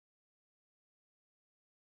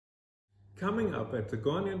Coming up at the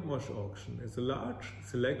Gorny Mosch auction is a large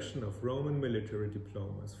selection of Roman military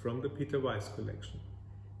diplomas from the Peter Weiss collection.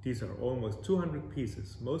 These are almost 200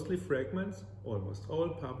 pieces, mostly fragments, almost all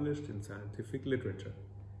published in scientific literature.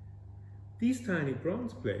 These tiny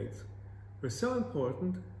bronze plates were so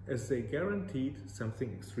important as they guaranteed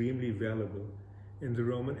something extremely valuable in the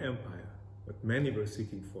Roman Empire, what many were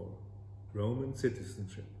seeking for: Roman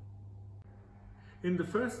citizenship. In the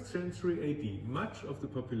 1st century AD, much of the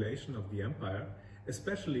population of the empire,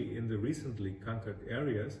 especially in the recently conquered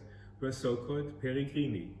areas, were so-called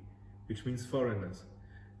peregrini, which means foreigners,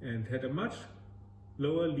 and had a much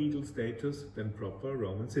lower legal status than proper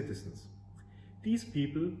Roman citizens. These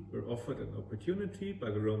people were offered an opportunity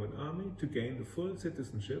by the Roman army to gain the full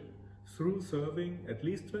citizenship through serving at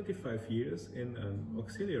least 25 years in an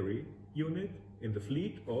auxiliary unit, in the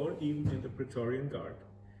fleet, or even in the Praetorian Guard.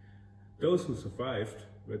 Those who survived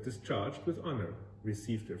were discharged with honor,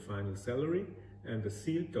 received their final salary and a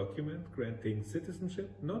sealed document granting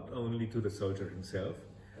citizenship not only to the soldier himself,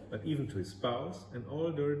 but even to his spouse and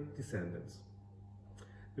all their descendants.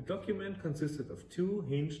 The document consisted of 2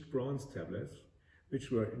 hinged bronze tablets,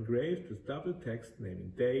 which were engraved with double text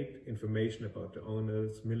naming date, information about the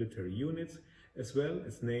owner's military units, as well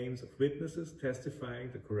as names of witnesses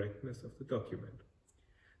testifying the correctness of the document.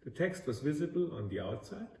 The text was visible on the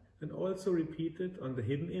outside and also repeated on the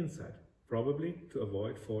hidden inside, probably to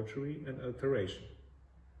avoid forgery and alteration.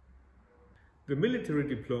 The military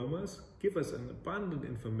diplomas give us an abundant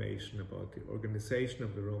information about the organization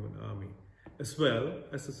of the Roman army, as well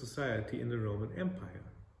as the society in the Roman Empire,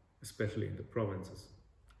 especially in the provinces.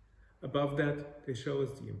 Above that, they show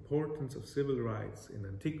us the importance of civil rights in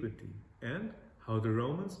antiquity and how the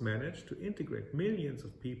Romans managed to integrate millions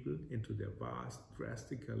of people into their vast,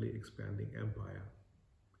 drastically expanding empire.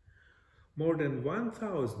 More than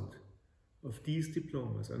 1,000 of these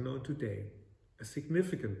diplomas are known today, a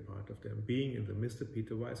significant part of them being in the Mr.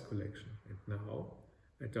 Peter Weiss collection, and now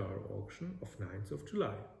at our auction of 9th of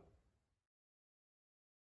July.